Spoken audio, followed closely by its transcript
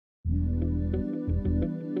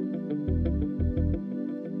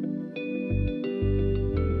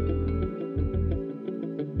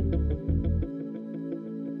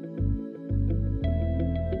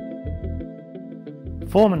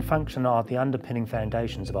Form and function are the underpinning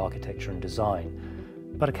foundations of architecture and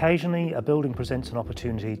design, but occasionally a building presents an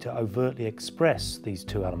opportunity to overtly express these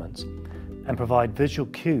two elements and provide visual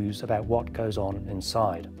cues about what goes on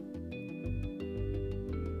inside.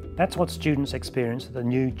 That's what students experienced at the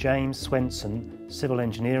new James Swenson Civil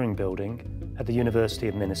Engineering building at the University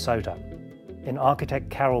of Minnesota. In architect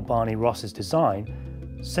Carol Barney Ross's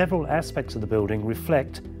design, several aspects of the building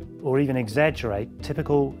reflect or even exaggerate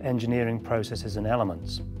typical engineering processes and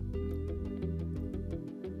elements.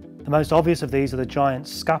 The most obvious of these are the giant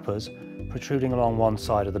scuppers protruding along one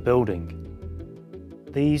side of the building.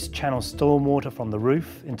 These channel stormwater from the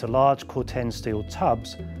roof into large Corten steel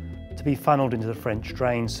tubs to be funneled into the French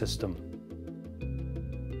drain system.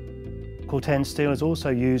 Corten steel is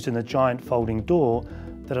also used in the giant folding door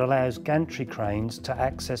that allows gantry cranes to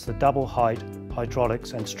access the double-height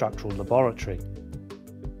hydraulics and structural laboratory.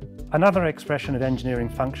 Another expression of engineering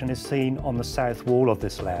function is seen on the south wall of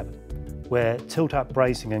this lab, where tilt-up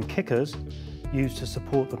bracing and kickers, used to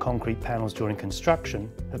support the concrete panels during construction,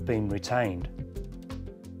 have been retained.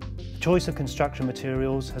 The choice of construction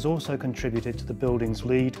materials has also contributed to the building's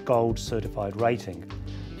LEED Gold certified rating.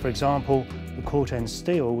 For example, the Corten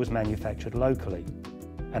steel was manufactured locally,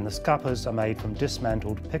 and the scuppers are made from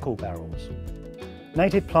dismantled pickle barrels.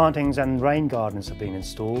 Native plantings and rain gardens have been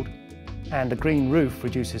installed, and a green roof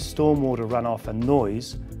reduces stormwater runoff and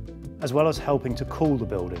noise, as well as helping to cool the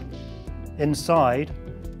building. Inside,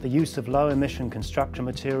 the use of low-emission construction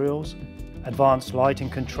materials, advanced lighting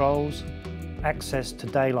controls, access to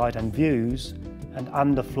daylight and views, and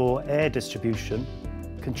underfloor air distribution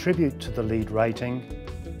contribute to the LEED rating,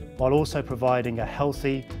 while also providing a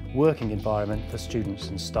healthy working environment for students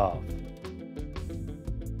and staff.